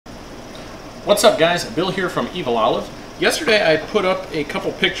What's up, guys? Bill here from Evil Olive. Yesterday I put up a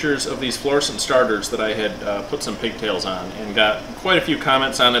couple pictures of these Florescent starters that I had put some pigtails on and got quite a few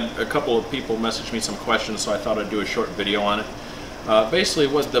comments on it. A couple of people messaged me some questions, so I thought I'd do a short video on it. Basically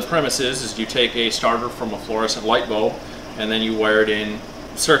what the premise is you take a starter from a fluorescent light bulb and then you wire it in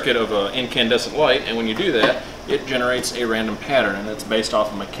circuit of an incandescent light, and when you do that it generates a random pattern, and it's based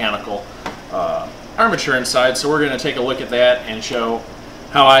off a mechanical armature inside. So we're going to take a look at that and show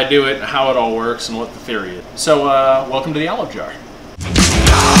how I do it, how it all works, and what the theory is. So welcome to the Olive Jar. I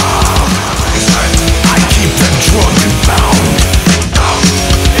keep them drunk and bound down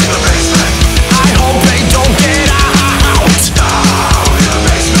in the basement. I hope they don't get out. Down in the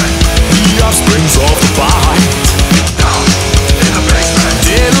basement. The offsprings of the bite. Down in the basement.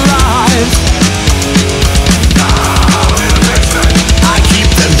 Dead alive. Down in the basement. I keep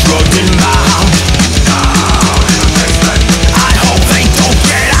them drunk and bound down in the basement. I hope they don't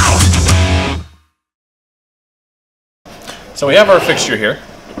get out. So we have our fixture here,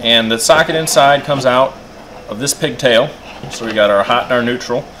 and the socket inside comes out of this pigtail. So we got our hot and our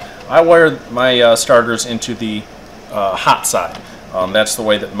neutral. I wired my starters into the hot side. That's the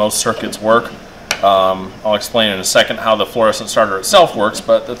way that most circuits work. I'll explain in a second how the fluorescent starter itself works,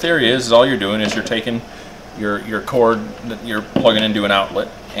 but the theory is all you're doing is you're taking your cord that you're plugging into an outlet,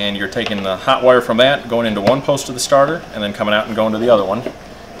 and you're taking the hot wire from that, going into one post of the starter, and then coming out and going to the other one.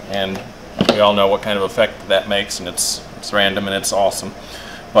 And we all know what kind of effect that makes, and it's random and it's awesome.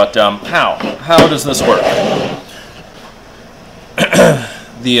 But how does this work?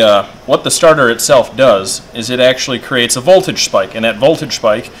 What the starter itself does is it actually creates a voltage spike, and that voltage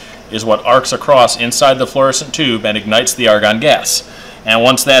spike is what arcs across inside the fluorescent tube and ignites the argon gas. And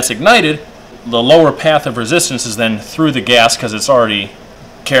once that's ignited, the lower path of resistance is then through the gas because it's already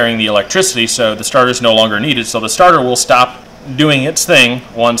carrying the electricity, so the starter is no longer needed. So the starter will stop doing its thing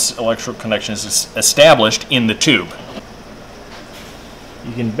once electrical connection is established in the tube.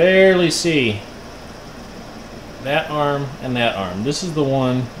 You can barely see that arm and that arm. This is the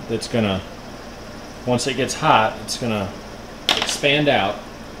one that's gonna, once it gets hot, it's gonna expand out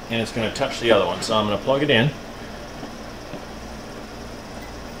and it's gonna touch the other one. So I'm gonna plug it in,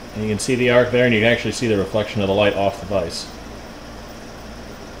 and you can see the arc there, and you can actually see the reflection of the light off the vise.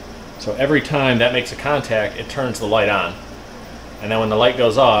 So every time that makes a contact, it turns the light on, and then when the light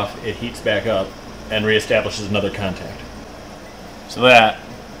goes off, it heats back up and reestablishes another contact. So that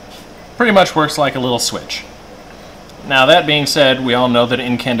pretty much works like a little switch. Now, that being said, we all know that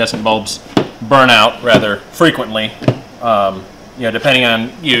incandescent bulbs burn out rather frequently, depending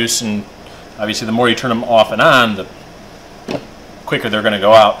on use, and obviously the more you turn them off and on, the quicker they're going to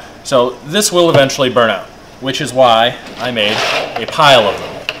go out. So this will eventually burn out, which is why I made a pile of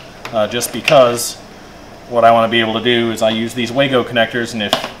them. Just because what I want to be able to do is I use these Wago connectors, and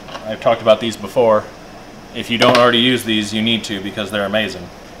if I've talked about these before, if you don't already use these, you need to, because they're amazing,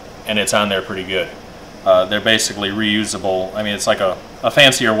 and it's on there pretty good. They're basically reusable. I mean, it's like a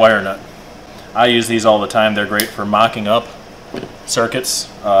fancier wire nut. I use these all the time. They're great for mocking up circuits,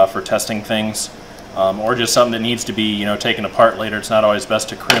 for testing things, or just something that needs to be, taken apart later. It's not always best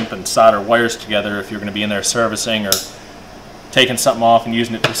to crimp and solder wires together if you're going to be in there servicing or taking something off and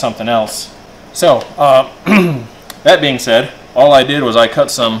using it for something else. So, that being said, all I did was I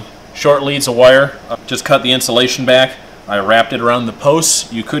cut some short leads of wire, just cut the insulation back. I wrapped it around the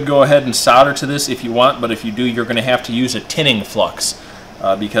posts. You could go ahead and solder to this if you want, but if you do, you're going to have to use a tinning flux,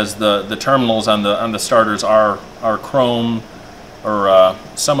 because the terminals on the starters are chrome or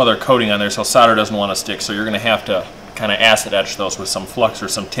some other coating on there, so solder doesn't want to stick. So you're going to have to kind of acid etch those with some flux or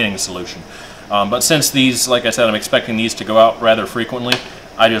some tinning solution. But since these, like I said, I'm expecting these to go out rather frequently,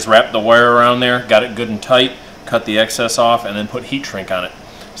 I just wrapped the wire around there, got it good and tight, cut the excess off, and then put heat shrink on it.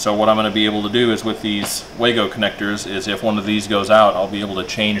 So what I'm going to be able to do is with these Wago connectors is if one of these goes out, I'll be able to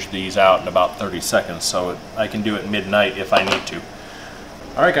change these out in about 30 seconds. So I can do it midnight if I need to.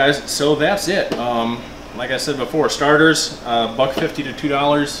 Alright guys, so that's it. Like I said before, starters, $1.50 to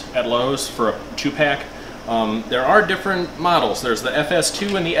 $2 at Lowe's for a 2-pack. There are different models. There's the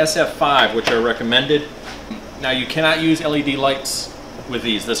FS2 and the SF5, which are recommended. Now, you cannot use LED lights with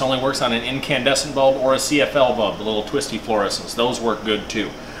these. This only works on an incandescent bulb or a CFL bulb, the little twisty fluorescents. Those work good too.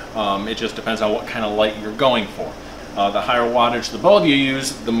 It just depends on what kind of light you're going for. The higher wattage the bulb you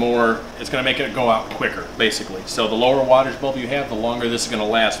use, the more it's going to make it go out quicker, basically. So the lower wattage bulb you have, the longer this is going to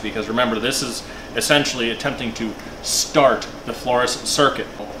last, because remember, this is essentially attempting to start the fluorescent circuit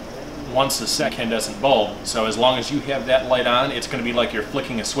once the incandescent bulb. So as long as you have that light on, it's going to be like you're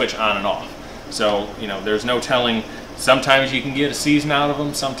flicking a switch on and off. So, there's no telling. Sometimes you can get a season out of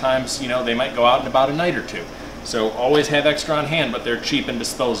them. Sometimes, they might go out in about a night or two. So always have extra on hand, but they're cheap and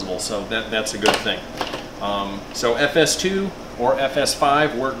disposable, so that's a good thing. So FS2 or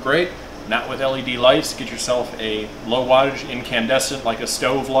FS5 work great. Not with LED lights. Get yourself a low wattage incandescent, like a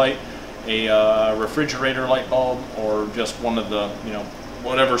stove light, a refrigerator light bulb, or just one of the,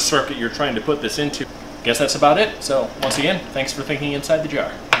 whatever circuit you're trying to put this into. Guess that's about it. So once again, thanks for thinking inside the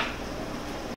jar.